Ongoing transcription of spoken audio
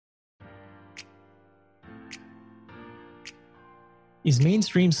Is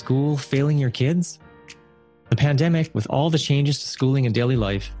mainstream school failing your kids? The pandemic, with all the changes to schooling and daily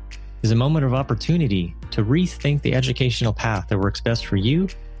life, is a moment of opportunity to rethink the educational path that works best for you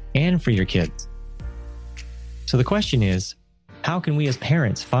and for your kids. So the question is, how can we as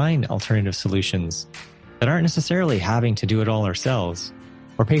parents find alternative solutions that aren't necessarily having to do it all ourselves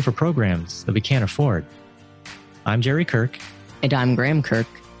or pay for programs that we can't afford? I'm Jerry Kirk. And I'm Graham Kirk.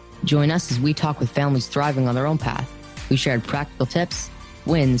 Join us as we talk with families thriving on their own path. We shared practical tips,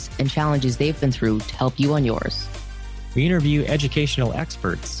 wins, and challenges they've been through to help you on yours. We interview educational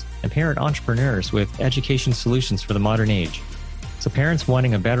experts and parent entrepreneurs with education solutions for the modern age, so parents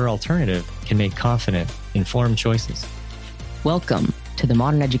wanting a better alternative can make confident, informed choices. Welcome to the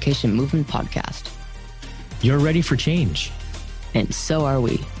Modern Education Movement Podcast. You're ready for change. And so are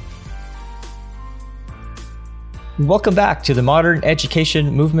we. Welcome back to the Modern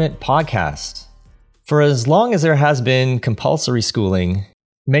Education Movement Podcast. For as long as there has been compulsory schooling,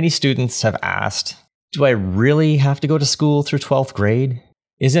 many students have asked, do I really have to go to school through 12th grade?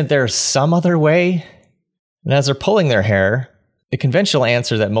 Isn't there some other way? And as they're pulling their hair, the conventional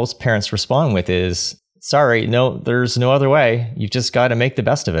answer that most parents respond with is, sorry, no, there's no other way. You've just got to make the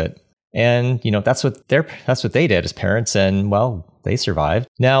best of it. And, that's what they did as parents. And, well, they survived.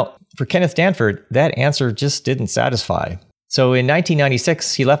 Now, for Kenneth Danford, that answer just didn't satisfy. So in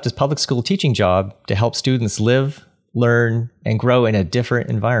 1996, he left his public school teaching job to help students live, learn, and grow in a different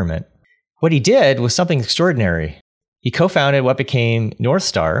environment. What he did was something extraordinary. He co-founded what became North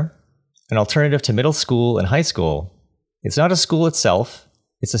Star, an alternative to middle school and high school. It's not a school itself.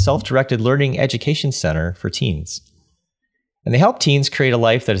 It's a self-directed learning education center for teens. And they help teens create a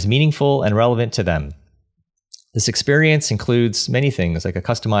life that is meaningful and relevant to them. This experience includes many things like a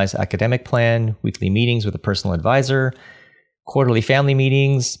customized academic plan, weekly meetings with a personal advisor, quarterly family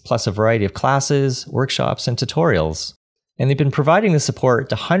meetings, plus a variety of classes, workshops, and tutorials. And they've been providing this support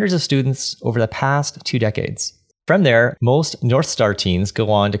to hundreds of students over the past 2 decades. From there, most North Star teens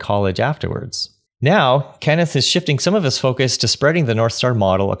go on to college afterwards. Now, Kenneth is shifting some of his focus to spreading the North Star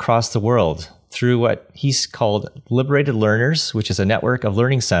model across the world through what he's called Liberated Learners, which is a network of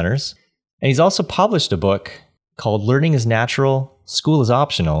learning centers. And he's also published a book called Learning is Natural, School is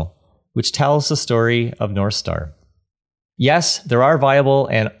Optional, which tells the story of North Star. Yes, there are viable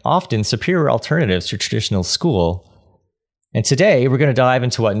and often superior alternatives to traditional school. And today, we're going to dive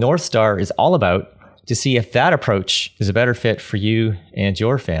into what North Star is all about to see if that approach is a better fit for you and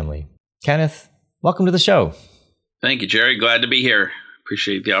your family. Kenneth, welcome to the show. Thank you, Jerry. Glad to be here.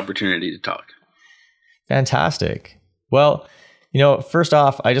 Appreciate the opportunity to talk. Fantastic. Well, first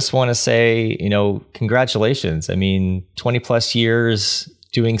off, I just want to say, congratulations. 20 plus years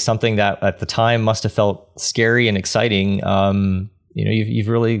doing something that at the time must have felt scary and exciting. You've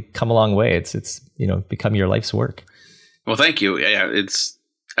really come a long way. It's become your life's work. Well, thank you. Yeah,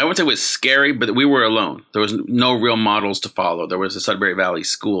 I wouldn't say it was scary, but we were alone. There was no real models to follow. There was a Sudbury Valley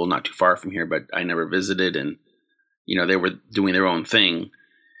school not too far from here, but I never visited, and they were doing their own thing.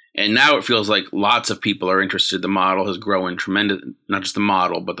 And now it feels like lots of people are interested. The model has grown tremendous, not just the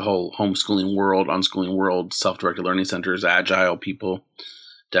model, but the whole homeschooling world, unschooling world, self-directed learning centers, agile people,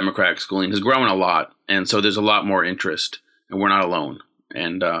 democratic schooling has grown a lot. And so there's a lot more interest, and we're not alone.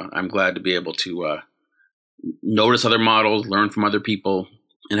 And I'm glad to be able to notice other models, learn from other people,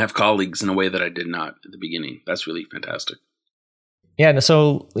 and have colleagues in a way that I did not at the beginning. That's really fantastic. Yeah. And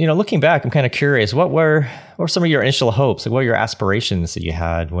so, looking back, I'm kind of curious, what were some of your initial hopes? Like, what were your aspirations that you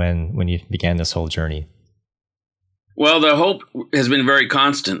had when you began this whole journey? Well, the hope has been very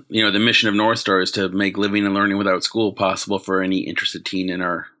constant. The mission of North Star is to make living and learning without school possible for any interested teen in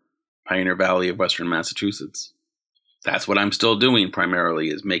our Pioneer Valley of Western Massachusetts. That's what I'm still doing primarily,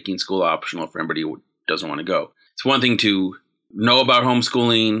 is making school optional for anybody who doesn't want to go. It's one thing to know about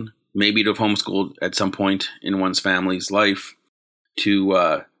homeschooling, maybe to have homeschooled at some point in one's family's life,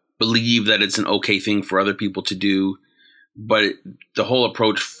 to believe that it's an okay thing for other people to do. But the whole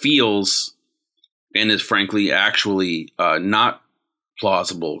approach feels and is frankly actually not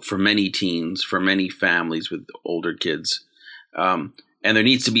plausible for many teens, for many families with older kids. And there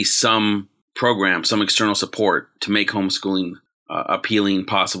needs to be some program, some external support to make homeschooling appealing,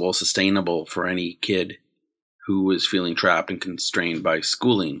 possible, sustainable for any kid who is feeling trapped and constrained by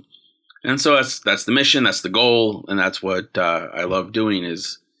schooling. And so that's the mission, that's the goal, and that's what I love doing,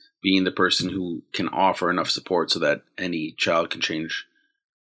 is being the person who can offer enough support so that any child can change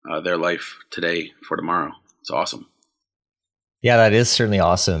their life today for tomorrow. It's awesome. Yeah, that is certainly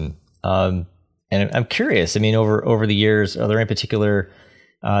awesome. And I'm curious, over the years, are there any particular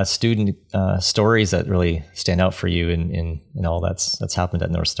student stories that really stand out for you in all that's happened at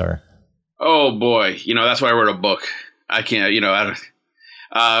North Star? Oh boy, that's why I wrote a book. I can't,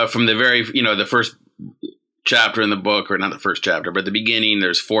 from the very, the first chapter in the book, or not the first chapter, but at the beginning,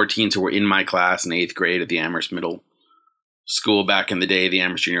 there's 4 teens who were in my class in 8th grade at the Amherst Middle School back in the day, the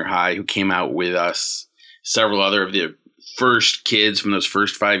Amherst Junior High, who came out with us. Several other of the first kids from those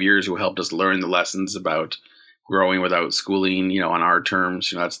first 5 years who helped us learn the lessons about growing without schooling, on our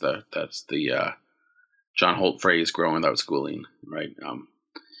terms. That's the John Holt phrase, growing without schooling, right?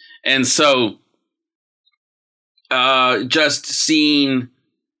 And so just seeing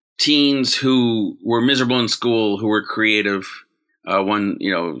teens who were miserable in school, who were creative, I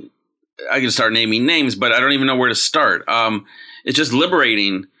can start naming names, but I don't even know where to start. It's just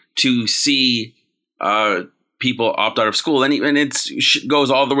liberating to see people opt out of school, and it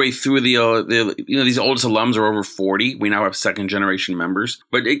goes all the way through these oldest alums are over 40. We now have 2nd generation members,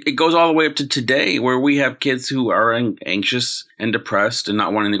 but it goes all the way up to today, where we have kids who are anxious and depressed and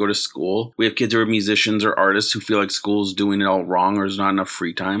not wanting to go to school. We have kids who are musicians or artists who feel like school's doing it all wrong, or there's not enough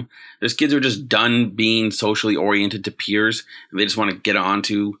free time. There's kids who are just done being socially oriented to peers, and they just want to get on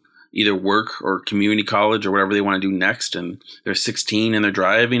to either work or community college or whatever they want to do next. And they're 16 and they're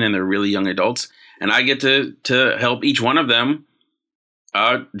driving and they're really young adults. And I get to help each one of them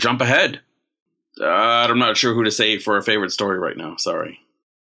jump ahead. I'm not sure who to say for a favorite story right now. Sorry.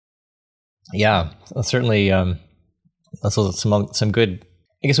 Yeah, certainly. That's some good.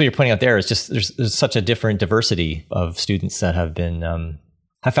 I guess what you're pointing out there is just there's such a different diversity of students that have been.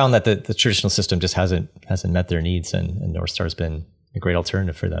 I found that the traditional system just hasn't met their needs, and North Star has been a great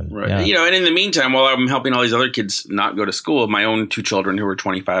alternative for them. Right. Yeah. And in the meantime, while I'm helping all these other kids not go to school, my own 2 children who were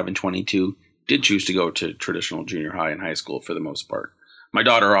 25 and 22 did choose to go to traditional junior high and high school for the most part. My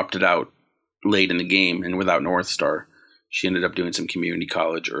daughter opted out late in the game, and without North Star, she ended up doing some community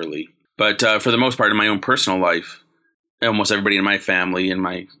college early. But for the most part, in my own personal life, almost everybody in my family and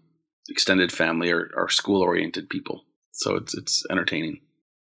my extended family are school-oriented people. So it's entertaining.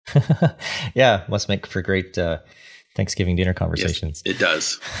 Yeah, must make for great Thanksgiving dinner conversations. Yes, it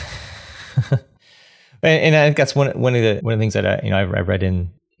does. And I think that's one of the things that I read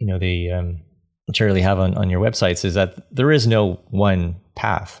in the material you have on your websites is that there is no one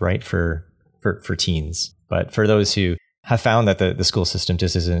path, right, for teens. But for those who have found that the school system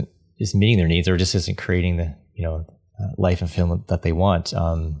just isn't meeting their needs, or just isn't creating the life and fulfillment that they want,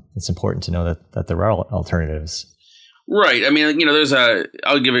 it's important to know that there are alternatives. Right. I mean,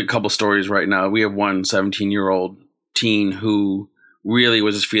 I'll give it a couple stories right now. We have one 17-year-old teen who really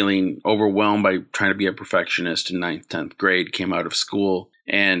was just feeling overwhelmed by trying to be a perfectionist in 9th, 10th grade, came out of school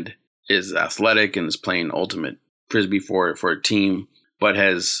and is athletic and is playing ultimate Frisbee for a team, but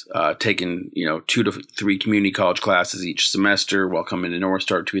has taken 2 to 3 community college classes each semester while coming to North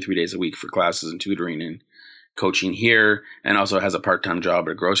Star 2 or 3 days a week for classes and tutoring and coaching here, and also has a part-time job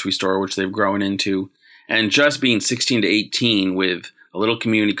at a grocery store, which they've grown into. And just being 16 to 18 with a little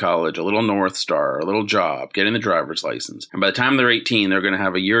community college, a little North Star, a little job, getting the driver's license. And by the time they're 18, they're going to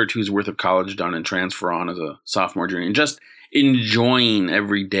have a year or two's worth of college done and transfer on as a sophomore, junior, and just enjoying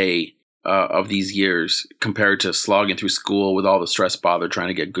every day of these years compared to slogging through school with all the stress bother trying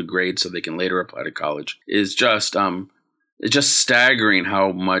to get good grades so they can later apply to college is just it's just staggering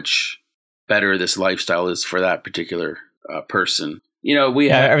how much better this lifestyle is for that particular person. We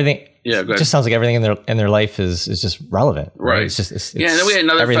have everything. Yeah, it just sounds like everything in their life is just relevant, right? It's and then we had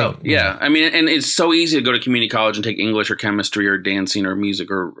another fellow. Yeah, I mean, and it's so easy to go to community college and take English or chemistry or dancing or music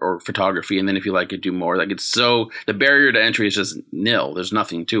or photography, and then if you like it, do more. Like the barrier to entry is just nil. There's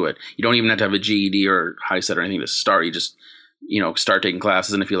nothing to it. You don't even have to have a GED or HiSET or anything to start. You just start taking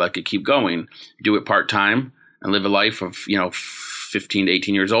classes, and if you like it, keep going. Do it part time and live a life of 15 to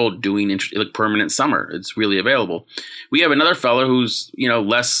 18 years old doing permanent summer. It's really available. We have another fellow who's,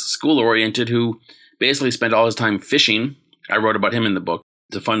 less school oriented, who basically spent all his time fishing. I wrote about him in the book.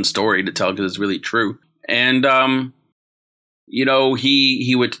 It's a fun story to tell because it's really true. And,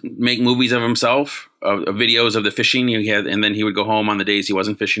 he would make movies of himself, of videos of the fishing and then he would go home on the days he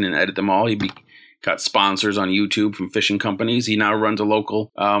wasn't fishing and edit them all. He got sponsors on YouTube from fishing companies. He now runs a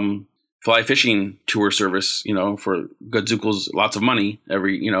local, fly fishing tour service, for Gadzookl's lots of money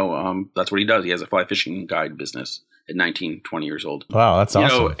every, that's what he does. He has a fly fishing guide business at 19, 20 years old. Wow, that's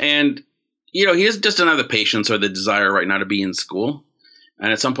awesome. And, he has just another patience or the desire right now to be in school.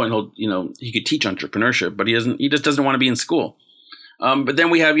 And at some point he could teach entrepreneurship, but he just doesn't want to be in school. But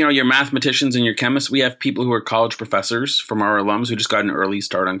then we have, your mathematicians and your chemists. We have people who are college professors from our alums who just got an early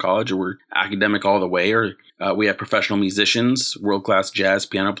start on college or were academic all the way. Or we have professional musicians, world-class jazz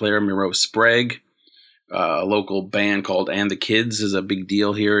piano player Miro Sprague. A local band called And the Kids is a big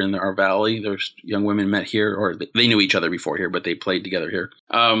deal here in our valley. There's young women met here, or they knew each other before here, but they played together here.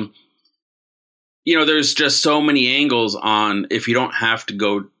 there's just so many angles on if you don't have to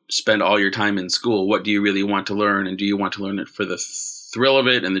go spend all your time in school, what do you really want to learn? And do you want to learn it for the thrill of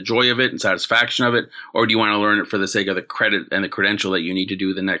it and the joy of it and satisfaction of it? Or do you want to learn it for the sake of the credit and the credential that you need to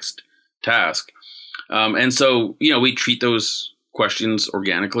do the next task? And so, we treat those questions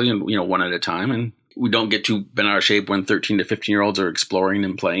organically and, one at a time. And we don't get too bent out of shape when 13 to 15-year-olds are exploring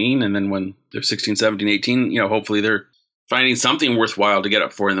and playing. And then when they're 16, 17, 18, hopefully they're finding something worthwhile to get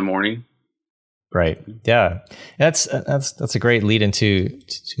up for in the morning. Right. Yeah. That's a great lead into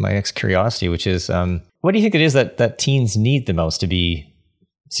to my next curiosity, which is, what do you think it is that teens need the most to be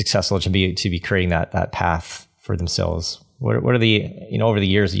successful, to be creating that path for themselves? What are the, over the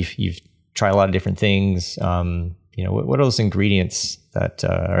years you've tried a lot of different things. What are those ingredients that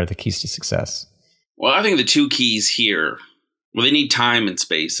are the keys to success? Well, I think the two keys here, they need time and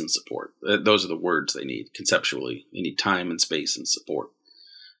space and support. Those are the words they need conceptually. They need time and space and support.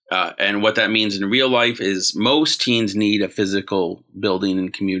 And what that means in real life is most teens need a physical building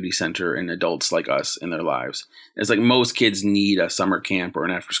and community center and adults like us in their lives. It's like most kids need a summer camp or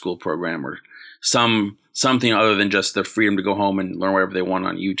an after-school program or something other than just the freedom to go home and learn whatever they want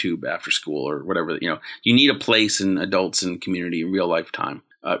on YouTube after school or whatever. You need a place in adults and community in real time.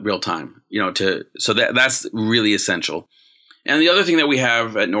 So that's really essential. And the other thing that we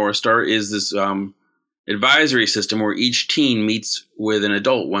have at North Star is this advisory system where each teen meets with an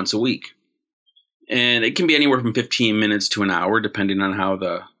adult once a week. And it can be anywhere from 15 minutes to an hour, depending on how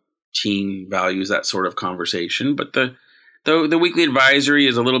the teen values that sort of conversation. But the weekly advisory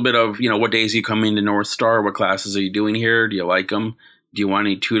is a little bit of, what days are you coming to North Star? What classes are you doing here? Do you like them? Do you want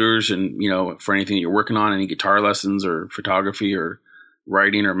any tutors and, for anything that you're working on, any guitar lessons or photography or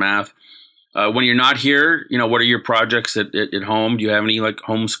writing or math? When you're not here, what are your projects at home? Do you have any like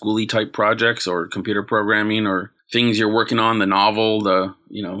homeschooly type projects or computer programming or things you're working on, the novel, the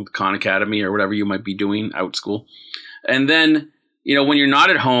Khan Academy or whatever you might be doing out school? And then, when you're not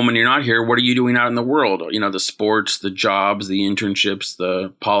at home and you're not here, what are you doing out in the world? The sports, the jobs, the internships,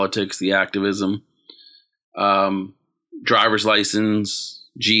 the politics, the activism, driver's license,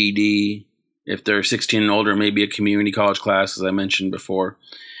 GED. If they're 16 and older, maybe a community college class, as I mentioned before.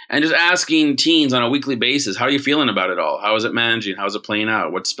 And just asking teens on a weekly basis, how are you feeling about it all? How is it managing? How is it playing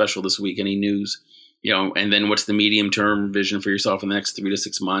out? What's special this week? Any news? And then what's the medium-term vision for yourself in the next 3 to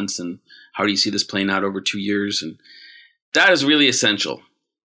 6 months? And how do you see this playing out over 2 years? And that is really essential.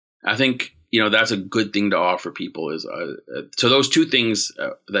 I think, that's a good thing to offer people. So those two things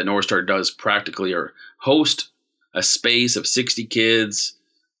that North Star does practically are host a space of 60 kids,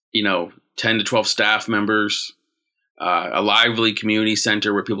 10 to 12 staff members, a lively community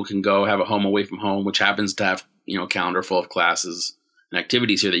center where people can go have a home away from home, which happens to have, a calendar full of classes and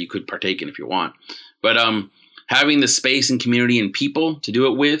activities here that you could partake in if you want. But having the space and community and people to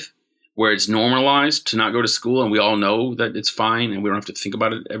do it with, where it's normalized to not go to school and we all know that it's fine and we don't have to think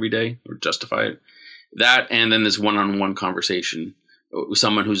about it every day or justify it. That, and then this one-on-one conversation with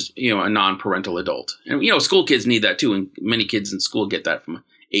someone who's, a non-parental adult. And, school kids need that too. And many kids in school get that from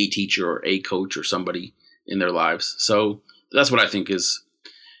a teacher or a coach or somebody in their lives. So that's what I think is,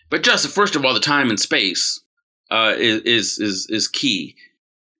 but just first of all, the time and space is key.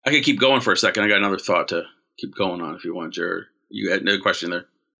 I could keep going for a second. I got another thought to keep going on if you want, Jared. You had another question there.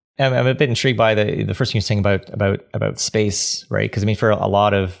 I'm a bit intrigued by the first thing you're saying about space, right? Because for a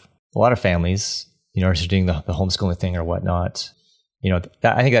lot of families, as you're doing the homeschooling thing or whatnot,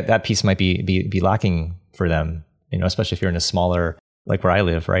 I think that piece might be lacking for them, especially if you're in a smaller, like where I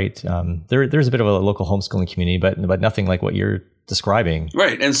live, right? There's a bit of a local homeschooling community, but nothing like what you're describing.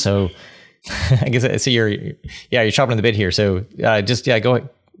 Right. And so I guess, so you're chopping on the bit here. So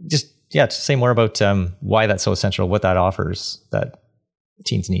say more about why that's so essential, what that offers that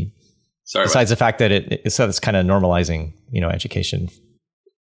teens need. Sorry. Besides the fact that it's kind of normalizing, education.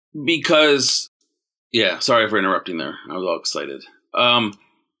 Because, sorry for interrupting there. I was all excited.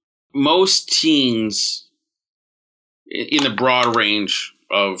 Most teens, in the broad range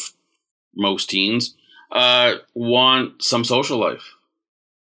of most teens, want some social life.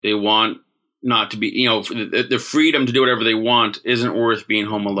 They want not to be, the freedom to do whatever they want isn't worth being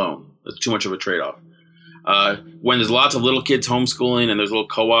home alone. It's too much of a trade-off. When there's lots of little kids homeschooling and there's a little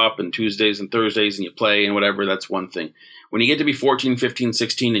co-op and Tuesdays and Thursdays and you play and whatever, that's one thing. When you get to be 14, 15,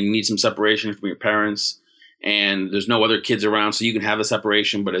 16 and you need some separation from your parents and there's no other kids around, so you can have the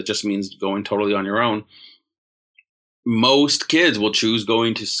separation, but it just means going totally on your own. Most kids will choose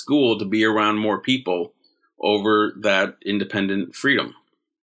going to school to be around more people over that independent freedom.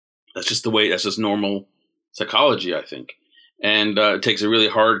 That's just that's just normal psychology, I think. And it takes a really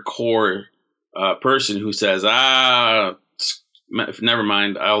hardcore person who says, never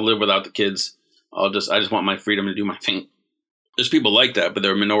mind, I'll live without the kids I just want my freedom to do my thing. There's people like that, but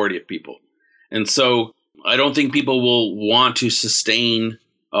they're a minority of people. And so I don't think people will want to sustain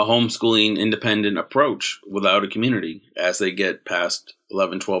a homeschooling independent approach without a community as they get past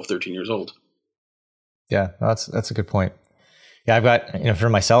 11, 12, 13 years old. Yeah, that's a good point. Yeah, I've got, for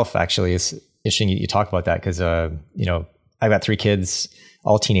myself, actually, it's interesting you talk about that because, I've got 3 kids,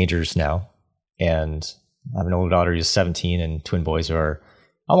 all teenagers now. And I have an older daughter who's 17 and twin boys who are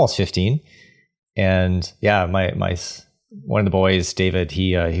almost 15. And yeah, my one of the boys, David,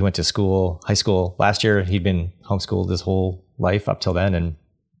 he went to high school last year. He'd been homeschooled his whole life up till then. And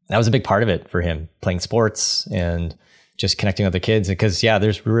that was a big part of it for him, playing sports and just connecting with the kids. Because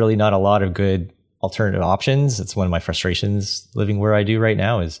there's really not a lot of good alternative options. It's one of my frustrations living where I do right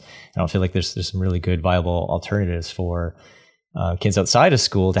now is I don't feel like there's some really good viable alternatives for kids outside of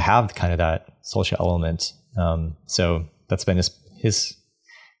school to have kind of that social element. So that's been his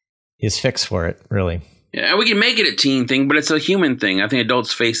fix for it, really. Yeah, we can make it a teen thing, but it's a human thing. I think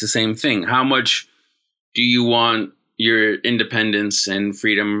adults face the same thing. How much do you want your independence and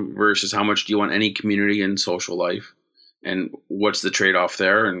freedom versus how much do you want any community and social life? And what's the trade-off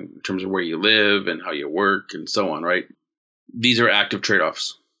there in terms of where you live and how you work and so on, right? These are active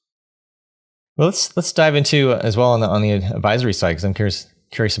trade-offs. Well, let's dive into as well on the advisory side, because I'm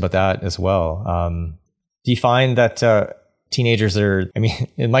curious about that as well. Do you find that teenagers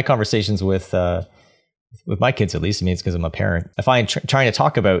in my conversations with my kids, at least, it's because I'm a parent, I find trying to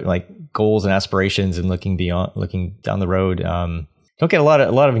talk about like goals and aspirations and looking down the road, don't get a lot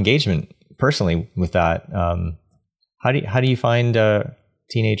of engagement personally with that. How do you find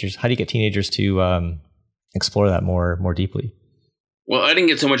teenagers? How do you get teenagers to explore that more deeply? Well, I didn't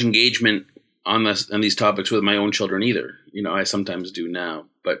get so much engagement on these topics with my own children either. I sometimes do now,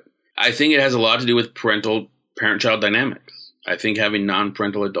 but I think it has a lot to do with parent-child dynamics. I think having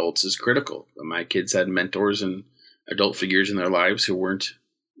non-parental adults is critical. My kids had mentors and adult figures in their lives who weren't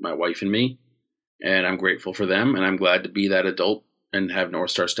my wife and me, and I'm grateful for them, and I'm glad to be that adult and have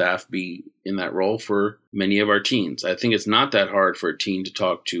North Star staff be in that role for many of our teens. I think it's not that hard for a teen to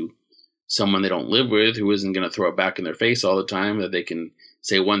talk to someone they don't live with who isn't going to throw it back in their face all the time, that they can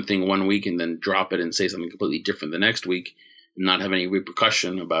say one thing one week and then drop it and say something completely different the next week and not have any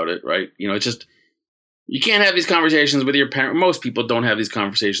repercussion about it, right? It's just, you can't have these conversations with your parent. Most people don't have these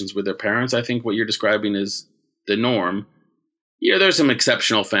conversations with their parents. I think what you're describing is the norm. There's some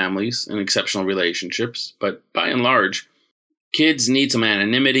exceptional families and exceptional relationships, but by and large, kids need some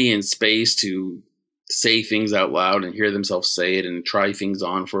anonymity and space to say things out loud and hear themselves say it and try things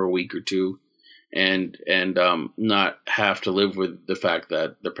on for a week or two and not have to live with the fact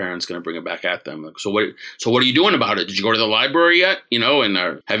that their parent's going to bring it back at them. So what are you doing about it? Did you go to the library yet? And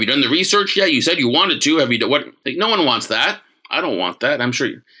have you done the research yet? You said you wanted to. Have you done what? Like, no one wants that. I don't want that. I'm sure.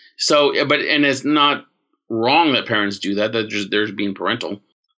 And it's not wrong that parents do that. They're being parental.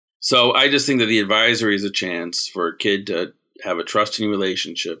 So I just think that the advisory is a chance for a kid to have a trusting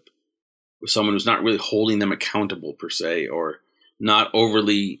relationship with someone who's not really holding them accountable per se, or not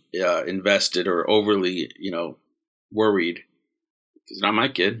overly invested or overly, worried. It's not my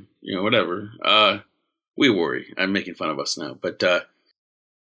kid, whatever. We worry. I'm making fun of us now. But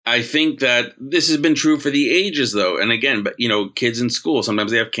I think that this has been true for the ages, though. And again, kids in school,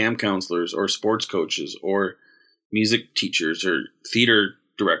 sometimes they have camp counselors or sports coaches or music teachers or theater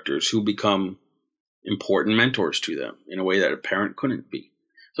directors who become important mentors to them in a way that a parent couldn't be.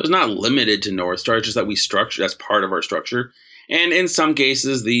 So it's not limited to North Star. It's just that we structure, that's part of our structure. And in some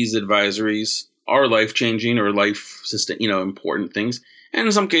cases, these advisories are life-changing or important things. And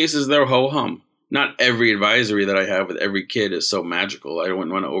in some cases, they're ho-hum. Not every advisory that I have with every kid is so magical. I don't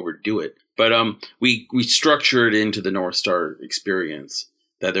want to overdo it. But we structure it into the North Star experience,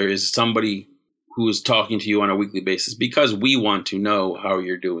 that there is somebody who is talking to you on a weekly basis because we want to know how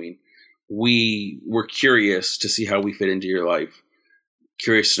you're doing. We're curious to see how we fit into your life.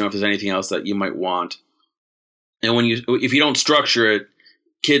 Curious to know if there's anything else that you might want. And if you don't structure it,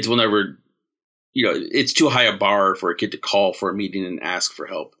 kids will never, it's too high a bar for a kid to call for a meeting and ask for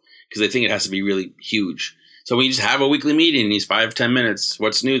help because they think it has to be really huge. So when you just have a weekly meeting, these 5-10 minutes,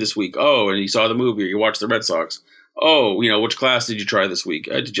 what's new this week? Oh, and you saw the movie or you watched the Red Sox. Oh, which class did you try this week?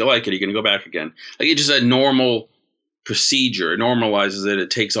 Did you like it? Are you going to go back again? Like, it's just a normal procedure. It normalizes it. It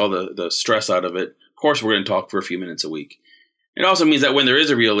takes all the stress out of it. Of course, we're going to talk for a few minutes a week. It also means that when there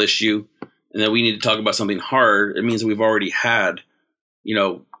is a real issue and that we need to talk about something hard, it means that we've already had,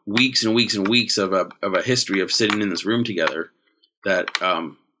 weeks and weeks and weeks of a history of sitting in this room together that,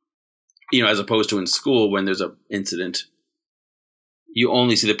 as opposed to in school when there's an incident, you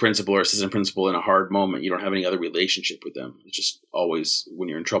only see the principal or assistant principal in a hard moment. You don't have any other relationship with them. It's just always when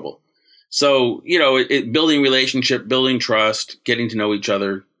you're in trouble. So, building relationship, building trust, getting to know each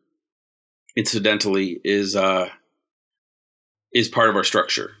other, incidentally, is part of our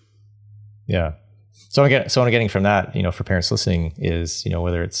structure. Yeah. So what I'm getting from that, for parents listening is,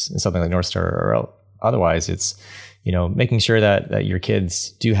 whether it's something like North Star or otherwise, it's, making sure that your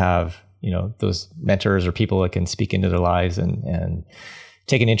kids do have, those mentors or people that can speak into their lives and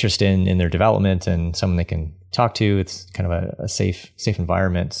take an interest in their development and someone they can talk to. It's kind of a safe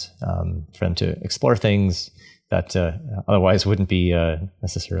environment for them to explore things that otherwise wouldn't be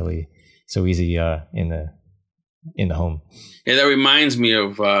necessarily so easy in the home. Yeah, that reminds me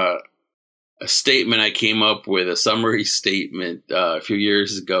of a statement I came up with, a summary statement a few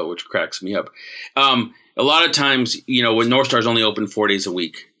years ago, which cracks me up. A lot of times, when North Star is only open 4 days a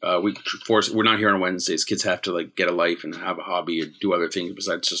week, we're not here on Wednesdays. Kids have to get a life and have a hobby and do other things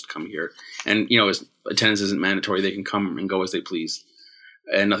besides just come here. And, attendance isn't mandatory. They can come and go as they please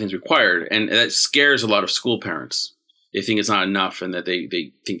and nothing's required. And that scares a lot of school parents. They think it's not enough and that they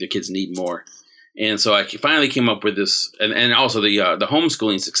think their kids need more. And so I finally came up with this. And also the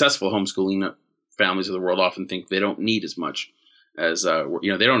homeschooling, successful homeschooling families of the world often think they don't need as much as, they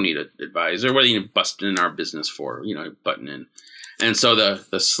don't need an advisor. What are you busting in our business for, button in. And so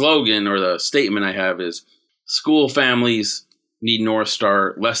the slogan or the statement I have is, school families need North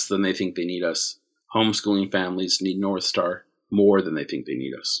Star less than they think they need us. Homeschooling families need North Star more than they think they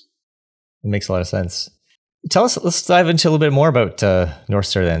need us. It makes a lot of sense. Let's dive into a little bit more about North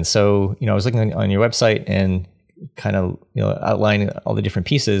Star then. So, I was looking on your website and kind of, outlining all the different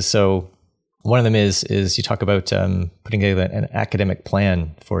pieces. So one of them is you talk about putting together an academic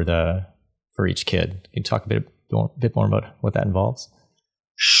plan for each kid. Can you talk a bit more about what that involves?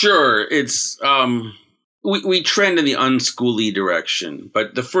 Sure. It's we trend in the unschooly direction,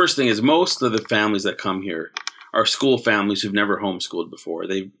 but the first thing is most of the families that come here are school families who've never homeschooled before.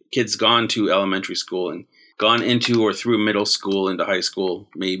 Kids gone to elementary school and gone into or through middle school into high school,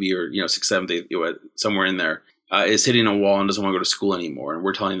 maybe, or 6th, 7th, 8th, somewhere in there, is hitting a wall and doesn't want to go to school anymore. And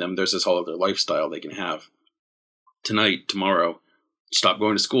we're telling them there's this whole other lifestyle they can have tonight, tomorrow. Stop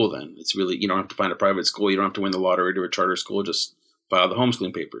going to school then. It's really, you don't have to find a private school. You don't have to win the lottery to a charter school. Just file the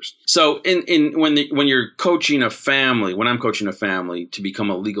homeschooling papers. So when you're coaching a family, when I'm coaching a family to become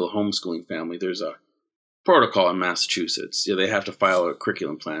a legal homeschooling family, there's a protocol in Massachusetts. They have to file a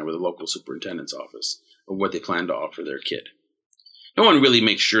curriculum plan with a local superintendent's office of what they plan to offer their kid. No one really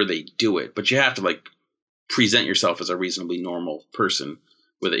makes sure they do it, but you have to present yourself as a reasonably normal person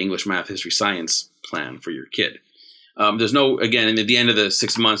with an English, math, history, science plan for your kid. There's no, again, and at the end of the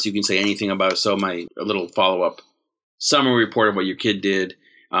 6 months, you can say anything about it. So a little follow-up summary report of what your kid did.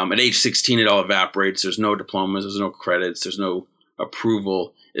 At age 16, it all evaporates. There's no diplomas. There's no credits. There's no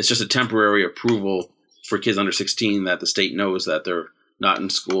approval. It's just a temporary approval for kids under 16 that the state knows that they're not in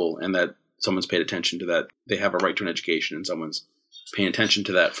school and that someone's paid attention to that. They have a right to an education and someone's paying attention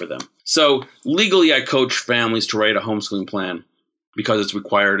to that for them. So legally, I coach families to write a homeschooling plan because it's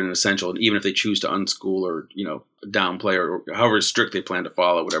required and essential, even if they choose to unschool or, downplay or however strict they plan to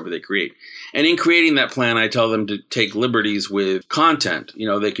follow whatever they create. And in creating that plan, I tell them to take liberties with content.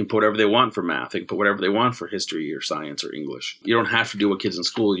 They can put whatever they want for math. They can put whatever they want for history or science or English. You don't have to do what kids in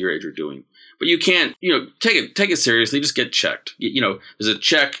school your age are doing. But you can't, take it seriously. Just get checked. There's a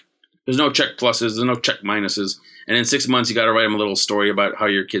check. There's no check pluses. There's no check minuses. And in 6 months, you got to write them a little story about how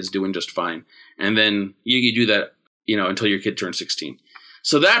your kid's doing just fine. And then you do that, until your kid turns 16.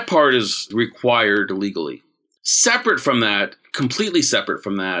 So that part is required legally. Separate from that, completely separate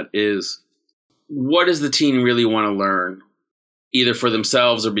from that, is what does the teen really want to learn, either for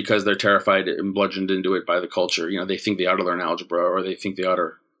themselves or because they're terrified and bludgeoned into it by the culture. They think they ought to learn algebra or they think they ought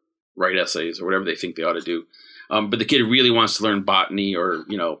to write essays or whatever they think they ought to do. But the kid really wants to learn botany or,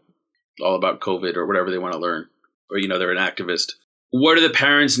 all about COVID or whatever they want to learn, or, they're an activist. What do the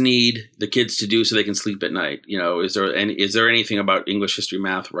parents need the kids to do so they can sleep at night? Is there anything about English, history,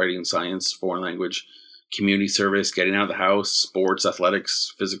 math, writing, science, foreign language, community service, getting out of the house, sports,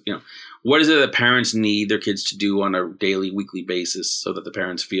 athletics, physics? What is it that parents need their kids to do on a daily, weekly basis so that the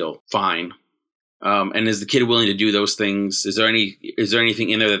parents feel fine? And is the kid willing to do those things? Is there anything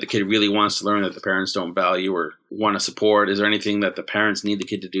in there that the kid really wants to learn that the parents don't value or want to support? Is there anything that the parents need the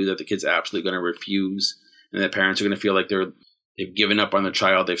kid to do that the kid's absolutely going to refuse, and that parents are going to feel like they've given up on the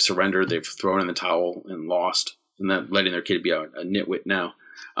child, they've surrendered, they've thrown in the towel and lost, and then letting their kid be a nitwit now?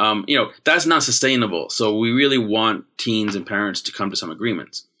 That's not sustainable. So we really want teens and parents to come to some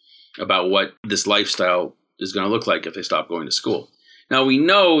agreements about what this lifestyle is going to look like if they stop going to school. Now, we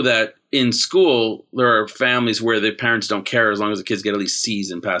know that in school, there are families where the parents don't care as long as the kids get at least C's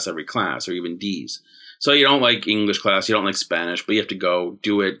and pass every class, or even D's. So you don't like English class, you don't like Spanish, but you have to go,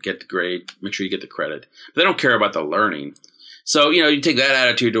 do it, get the grade, make sure you get the credit. But they don't care about the learning. So, you take that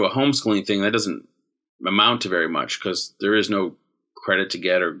attitude to a homeschooling thing, that doesn't amount to very much because there is no credit to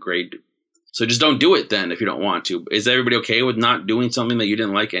get or grade. So just don't do it then if you don't want to. Is everybody okay with not doing something that you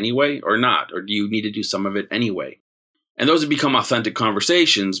didn't like anyway or not? Or do you need to do some of it anyway? And those have become authentic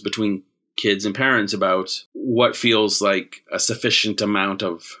conversations between kids and parents about what feels like a sufficient amount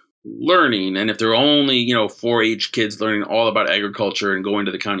of learning. And if they're only, 4-H kids learning all about agriculture and going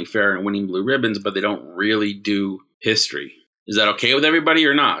to the county fair and winning blue ribbons, but they don't really do history. Is that okay with everybody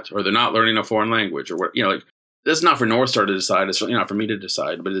or not? Or they're not learning a foreign language or what, that's not for North Star to decide. It's certainly not for me to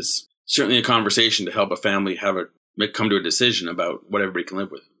decide, but it's certainly a conversation to help a family come to a decision about what everybody can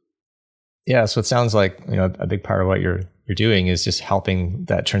live with. Yeah. So it sounds like, a big part of what you're doing is just helping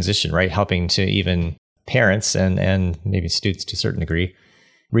that transition, right? Helping to even parents and maybe students to a certain degree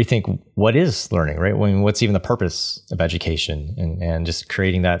rethink what is learning, right? What's even the purpose of education and just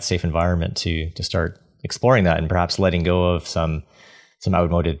creating that safe environment to start exploring that and perhaps letting go of some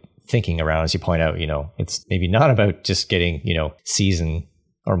outmoded thinking around, as you point out, it's maybe not about just getting, season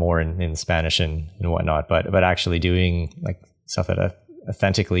or more in Spanish and whatnot, but actually doing like stuff that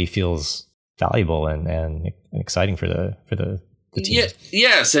authentically feels valuable and exciting for the team. Yeah,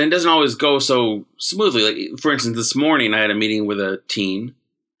 yes, and it doesn't always go so smoothly. Like, for instance, this morning I had a meeting with a teen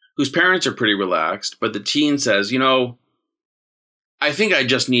whose parents are pretty relaxed, but the teen says, I think I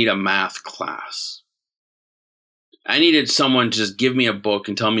just need a math class. I needed someone to just give me a book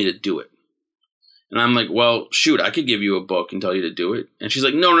and tell me to do it. And I'm like, well, shoot, I could give you a book and tell you to do it. And she's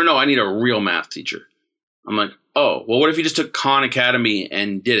like, no, I need a real math teacher. I'm like, oh, well, what if you just took Khan Academy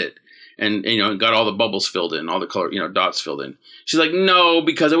and did it? And got all the bubbles filled in, all the color, dots filled in. She's like, no,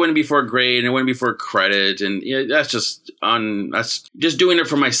 because it wouldn't be for a grade and it wouldn't be for a credit. And that's just doing it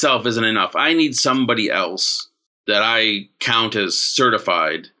for myself isn't enough. I need somebody else that I count as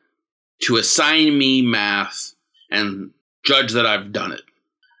certified to assign me math and judge that I've done it.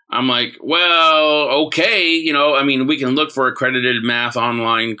 I'm like, well, okay, we can look for accredited math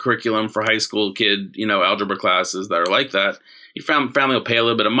online curriculum for high school kid, algebra classes that are like that. Your family will pay a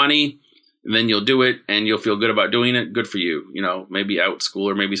little bit of money, and then you'll do it, and you'll feel good about doing it. Good for you. Maybe out school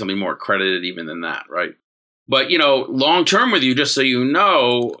or maybe something more accredited even than that, right? But, long term with you, just so you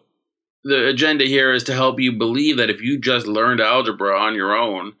know, the agenda here is to help you believe that if you just learned algebra on your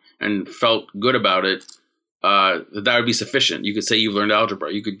own and felt good about it, that would be sufficient. You could say you've learned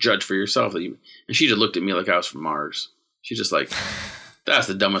algebra. You could judge for yourself. And she just looked at me like I was from Mars. She's just like, that's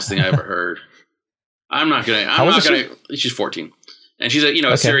the dumbest thing I ever heard. She's 14. And she's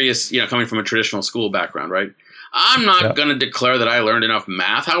a serious, coming from a traditional school background, right? I'm not going to declare that I learned enough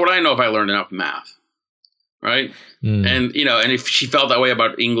math. How would I know if I learned enough math? Right. And, and if she felt that way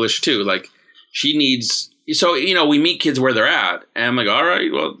about English too, like she needs, so, we meet kids where they're at and I'm like, all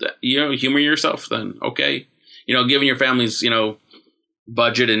right, well, humor yourself then. Okay. Given your family's,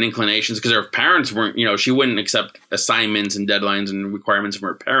 budget and inclinations, because her parents weren't, she wouldn't accept assignments and deadlines and requirements from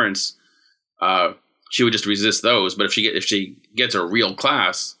her parents. She would just resist those. But if she gets a real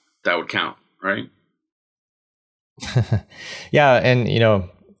class, that would count, right? Yeah, and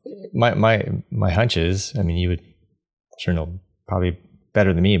my hunch is, you would sure know probably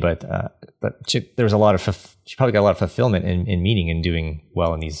better than me, but there was a lot of she probably got a lot of fulfillment in meeting and doing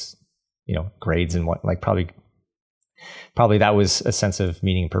well in these grades and what, like probably that was a sense of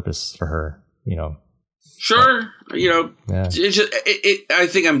meaning and purpose for her. Sure. Yeah. It's just, I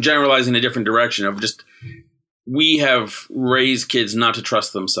think I'm generalizing a different direction of just, we have raised kids not to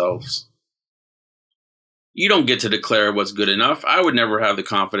trust themselves. You don't get to declare what's good enough. I would never have the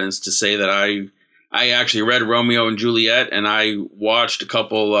confidence to say that I actually read Romeo and Juliet and I watched a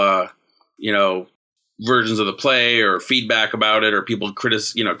couple, versions of the play or feedback about it or people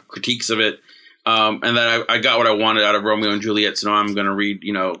critiques of it. And that I got what I wanted out of Romeo and Juliet. So now I'm going to read,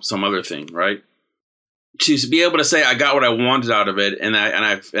 some other thing, right? To be able to say I got what I wanted out of it and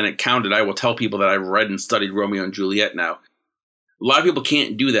it counted, I will tell people that I've read and studied Romeo and Juliet now. A lot of people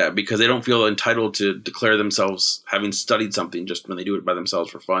can't do that because they don't feel entitled to declare themselves having studied something just when they do it by themselves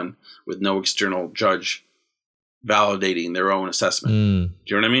for fun with no external judge validating their own assessment.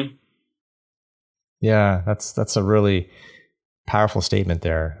 Do you know what I mean? Yeah, that's a really powerful statement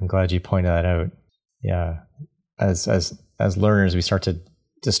there. I'm glad you pointed that out. Yeah. As learners, we start to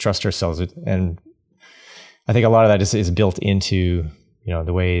distrust ourselves, and I think a lot of that is built into,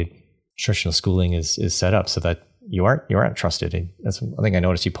 the way traditional schooling is set up so that you aren't trusted. And that's one thing I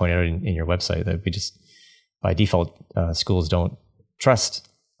noticed you pointed out in your website, that we just by default, schools don't trust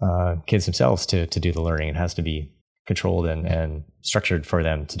kids themselves to do the learning. It has to be controlled and structured for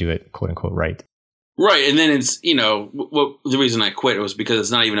them to do it, quote unquote, right. Right. And then it's, the reason I quit was because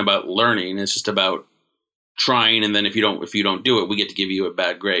it's not even about learning. It's just about trying. And then if you don't do it, we get to give you a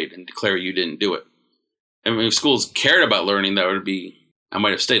bad grade and declare you didn't do it. I mean, if schools cared about learning, I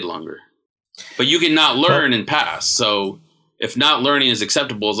might have stayed longer. But you can not learn and pass. So if not learning is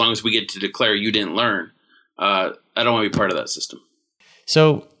acceptable, as long as we get to declare you didn't learn, I don't want to be part of that system.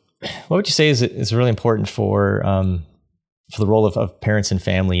 So what would you say is really important for the role of parents and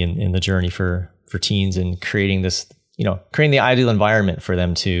family in the journey for teens and creating this, creating the ideal environment for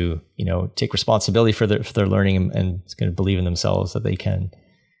them to, take responsibility for their learning and kind of believe in themselves that they can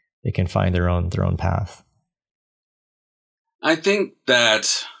find their own path? I think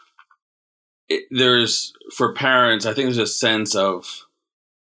that for parents, I think there's a sense of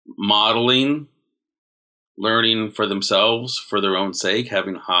modeling learning for themselves, for their own sake,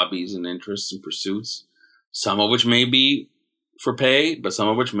 having hobbies and interests and pursuits, some of which may be for pay, but some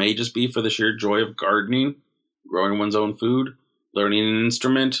of which may just be for the sheer joy of gardening, growing one's own food, learning an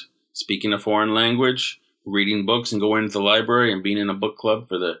instrument, speaking a foreign language, reading books and going to the library and being in a book club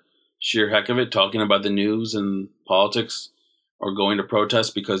for the sheer heck of it, talking about the news and politics, or going to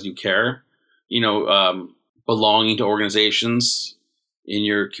protest because you care, belonging to organizations in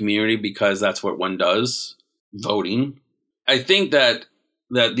your community because that's what one does, voting. I think that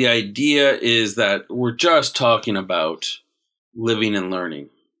the idea is that we're just talking about living and learning.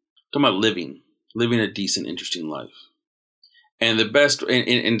 Talking about living a decent, interesting life. And the best,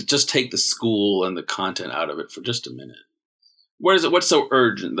 and just take the school and the content out of it for just a minute. What's so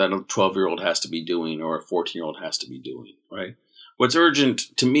urgent that a 12-year-old has to be doing or a 14-year-old has to be doing, right? What's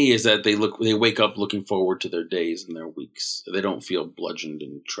urgent to me is that they wake up looking forward to their days and their weeks. They don't feel bludgeoned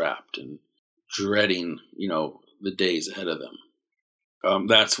and trapped and dreading, the days ahead of them.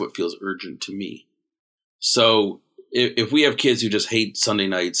 That's what feels urgent to me. So if we have kids who just hate Sunday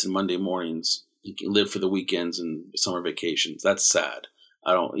nights and Monday mornings, you can live for the weekends and summer vacations, that's sad.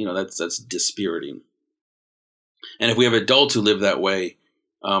 That's dispiriting. And if we have adults who live that way,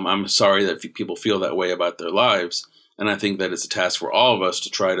 I'm sorry that people feel that way about their lives. And I think that it's a task for all of us to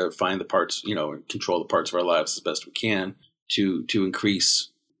try to find the parts, and control the parts of our lives as best we can to increase,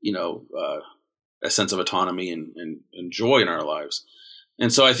 a sense of autonomy and joy in our lives.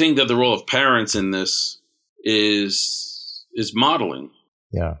 And so I think that the role of parents in this is modeling.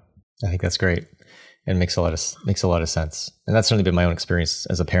 Yeah, I think that's great. And makes a lot of sense. And that's certainly been my own experience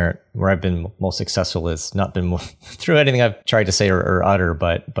as a parent. Where I've been most successful is not been through anything I've tried to say or utter,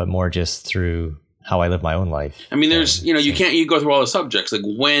 but more just through how I live my own life. I mean, there's, you go through all the subjects. Like,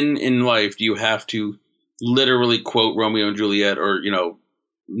 when in life do you have to literally quote Romeo and Juliet or,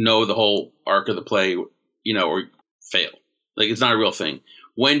 know the whole arc of the play, or fail? Like, it's not a real thing.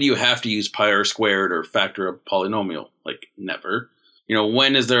 When do you have to use pi r squared or factor a polynomial? Like, never.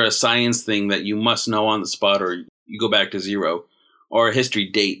 When is there a science thing that you must know on the spot, or you go back to zero, or a history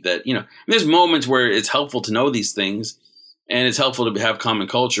date that, there's moments where it's helpful to know these things and it's helpful to have common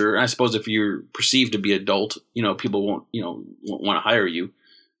culture. And I suppose if you're perceived to be adult, people won't want to hire you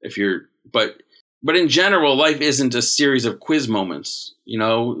but in general, life isn't a series of quiz moments.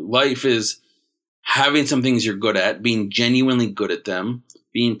 Life is having some things you're good at, being genuinely good at them,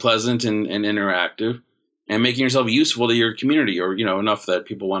 being pleasant and interactive, and making yourself useful to your community, or, enough that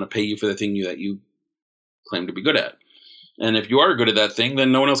people want to pay you for the thing that you claim to be good at. And if you are good at that thing,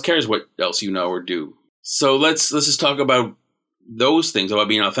 then no one else cares what else you know or do. So let's just talk about those things, about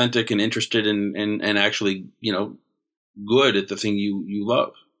being authentic and interested and actually, good at the thing you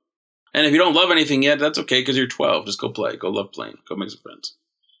love. And if you don't love anything yet, that's okay, because you're 12. Just go play. Go love playing. Go make some friends.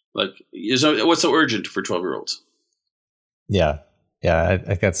 Like, what's so urgent for 12-year-olds? Yeah. Yeah, I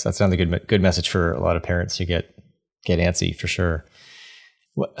think that's another good message for a lot of parents who get antsy, for sure.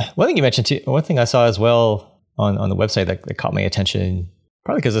 One thing you mentioned too, one thing I saw as well on the website that caught my attention,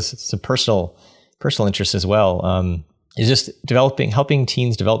 probably because it's a personal interest as well, is just helping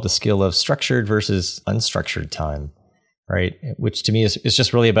teens develop the skill of structured versus unstructured time, right? Which to me is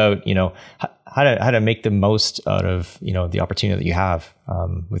just really about, how to make the most out of, the opportunity that you have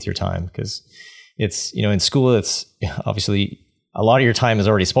with your time. Because it's, in school, it's obviously a lot of your time is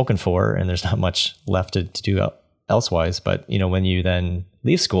already spoken for, and there's not much left to do elsewise. But, when you then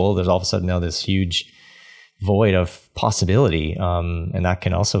leave school, there's all of a sudden now this huge void of possibility. And that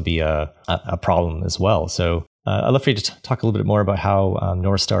can also be a problem as well. So I'd love for you to talk a little bit more about how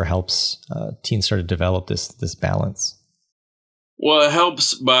North Star helps teens sort of develop this balance. Well, it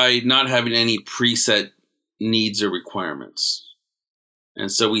helps by not having any preset needs or requirements. And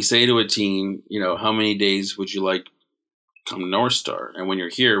so we say to a teen, how many days would you like come to North Star? And when you're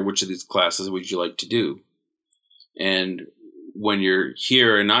here, which of these classes would you like to do? And when you're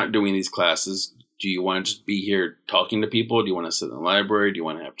here and not doing these classes, Do you want to just be here talking to people? Do you want to sit in the library? Do you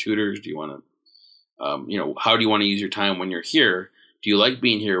want to have tutors? Do you want to, how do you want to use your time when you're here? Do you like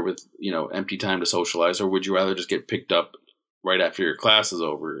being here with, empty time to socialize, or would you rather just get picked up right after your class is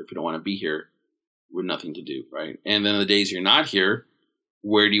over if you don't want to be here with nothing to do, right? And then the days you're not here,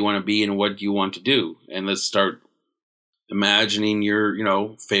 where do you want to be and what do you want to do? And let's start imagining your,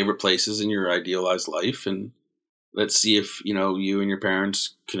 favorite places in your idealized life, and let's see if, you and your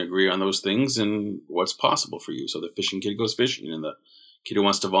parents can agree on those things and what's possible for you. So the fishing kid goes fishing, and the kid who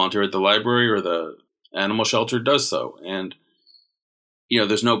wants to volunteer at the library or the animal shelter does so. And,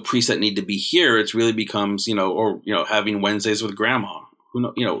 there's no preset need to be here. It really becomes, having Wednesdays with grandma,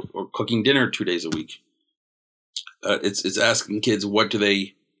 or cooking dinner 2 days a week. It's asking kids, what do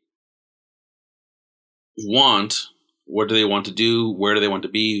they want? What do they want to do? Where do they want to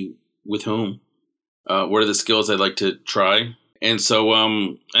be? With whom? What are the skills I'd like to try? And so,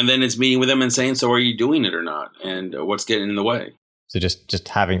 and then it's meeting with them and saying, so are you doing it or not? And what's getting in the way? So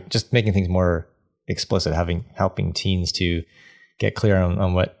just making things more explicit, helping teens to get clear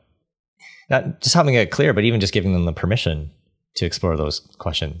on what, not just helping get clear, but even just giving them the permission to explore those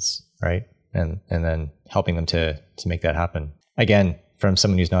questions, right? And then helping them to make that happen. Again, from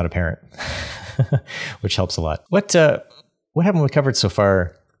someone who's not a parent, which helps a lot. What haven't we covered so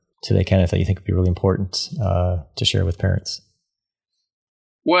far today, Kenneth, that you think would be really important to share with parents?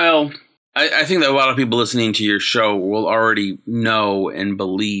 Well, I think that a lot of people listening to your show will already know and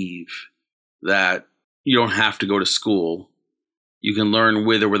believe that you don't have to go to school. You can learn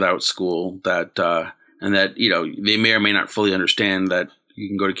with or without school. And that they may or may not fully understand that you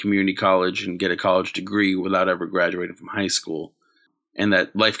can go to community college and get a college degree without ever graduating from high school, and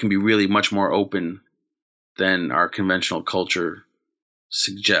that life can be really much more open than our conventional culture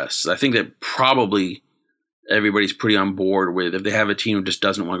suggests. I think that probably everybody's pretty on board with, if they have a teen who just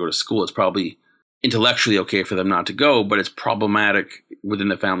doesn't want to go to school, it's probably intellectually okay for them not to go, but it's problematic within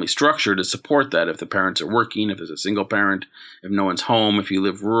the family structure to support that. If the parents are working, if there's a single parent, if no one's home, if you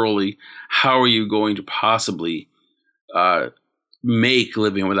live rurally, how are you going to possibly make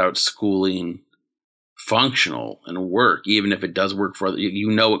living without schooling functional and work, even if it does work for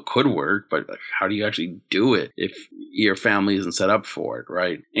it could work, but how do you actually do it if your family isn't set up for it,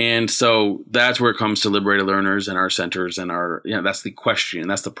 right? And so that's where it comes to liberated learners and our centers and our, that's the question, and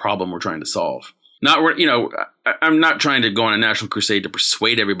that's the problem we're trying to solve. I'm not trying to go on a national crusade to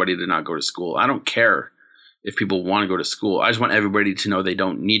persuade everybody to not go to school. I don't care if people want to go to school. I just want everybody to know they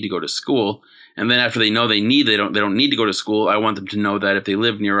don't need to go to school. And then after they know they don't need to go to school, I want them to know that if they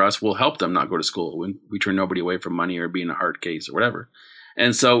live near us, we'll help them not go to school. We turn nobody away from money or be in a hard case or whatever.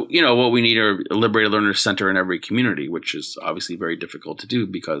 And so, what we need are a liberated learner center in every community, which is obviously very difficult to do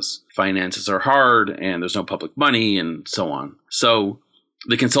because finances are hard and there's no public money and so on. So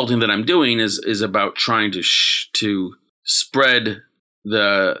the consulting that I'm doing is about trying to spread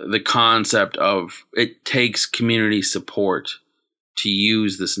the concept of it takes community support to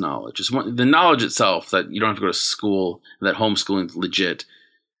use this knowledge. The knowledge itself that you don't have to go to school, that homeschooling is legit,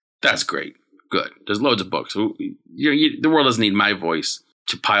 that's great. Good. There's loads of books. The world doesn't need my voice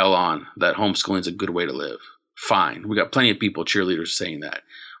to pile on that homeschooling is a good way to live. Fine. We got plenty of people, cheerleaders, saying that.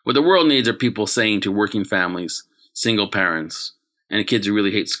 What the world needs are people saying to working families, single parents, and kids who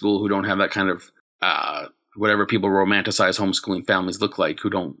really hate school, who don't have that kind of whatever people romanticize homeschooling families look like, who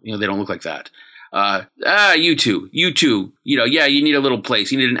don't, they don't look like that. You two, you need a little place.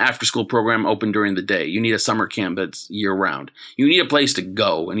 You need an after school program open during the day. You need a summer camp that's year round. You need a place to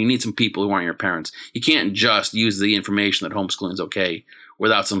go, and you need some people who aren't your parents. You can't just use the information that homeschooling is okay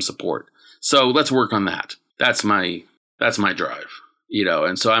without some support. So let's work on that. That's my drive,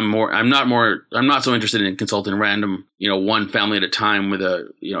 and so I'm not so interested in consulting random, one family at a time with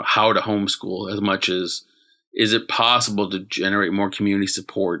how to homeschool as much as, is it possible to generate more community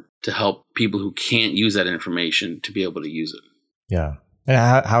support to help people who can't use that information to be able to use it? Yeah.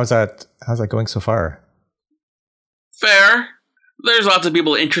 And how's that going so far? Fair. There's lots of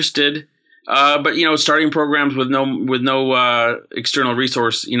people interested. But starting programs with no external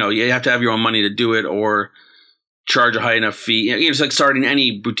resource, you have to have your own money to do it or charge a high enough fee. It's like starting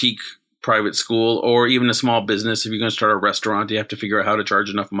any boutique private school or even a small business. If you're going to start a restaurant, you have to figure out how to charge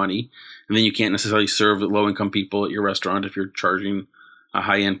enough money. And then you can't necessarily serve low-income people at your restaurant if you're charging a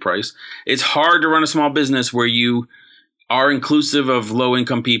high-end price. It's hard to run a small business where you are inclusive of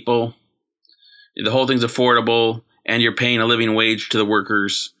low-income people. The whole thing's affordable, and you're paying a living wage to the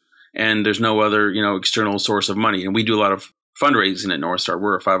workers, and there's no other, external source of money. And we do a lot of fundraising at North Star.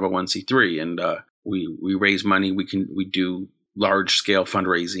 We're a 501c3, and we raise money. We do large-scale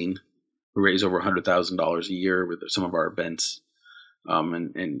fundraising. We raise over $100,000 a year with some of our events.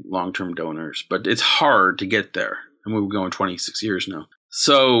 and long-term donors. But it's hard to get there. And we've been going 26 years now.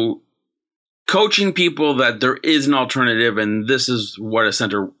 So coaching people that there is an alternative and this is what a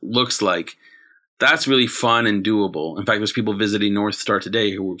center looks like, that's really fun and doable. In fact, there's people visiting North Star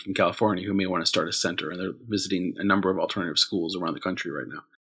today who are from California who may want to start a center, and they're visiting a number of alternative schools around the country right now.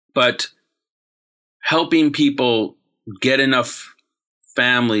 But helping people get enough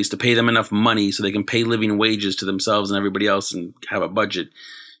families to pay them enough money so they can pay living wages to themselves and everybody else and have a budget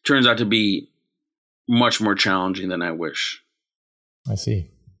turns out to be much more challenging than I wish. I see.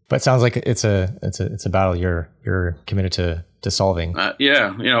 But it sounds like it's a battle you're committed to solving.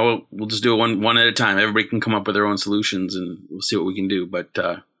 Yeah, we'll just do it one at a time. Everybody can come up with their own solutions, and we'll see what we can do. But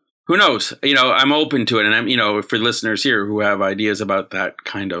who knows? I'm open to it, and I'm for listeners here who have ideas about that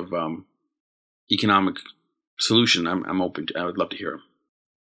kind of economic solution, I'm open to. I would love to hear them.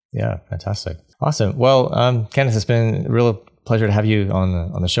 Yeah, fantastic, awesome. Well, Kenneth, it's been a real pleasure to have you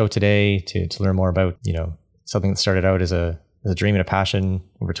on the show today to learn more about something that started out as a dream and a passion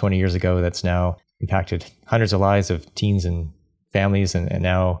over 20 years ago that's now impacted hundreds of lives of teens and families, and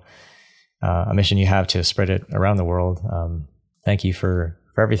now a mission you have to spread it around the world. Thank you for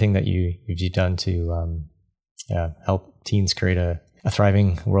everything that you've done to help teens create a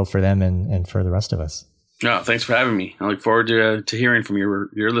thriving world for them and for the rest of us. Oh, thanks for having me. I look forward to hearing from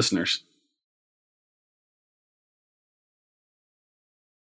your listeners.